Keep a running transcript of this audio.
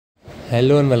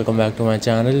Hello and welcome back to my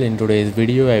channel. In today's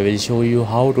video I will show you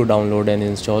how to download and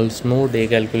install Snow Day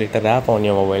Calculator app on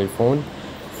your mobile phone.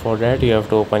 For that you have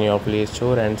to open your Play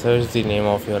Store and search the name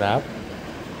of your app.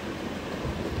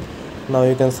 Now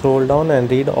you can scroll down and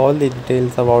read all the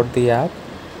details about the app.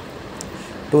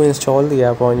 To install the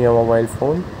app on your mobile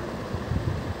phone,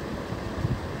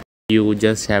 you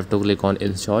just have to click on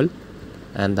install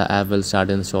and the app will start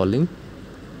installing.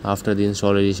 After the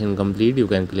installation complete, you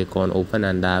can click on open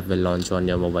and the app will launch on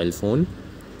your mobile phone.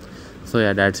 So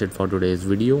yeah, that's it for today's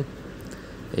video.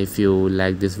 If you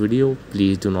like this video,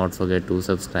 please do not forget to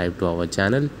subscribe to our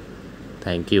channel.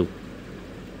 Thank you.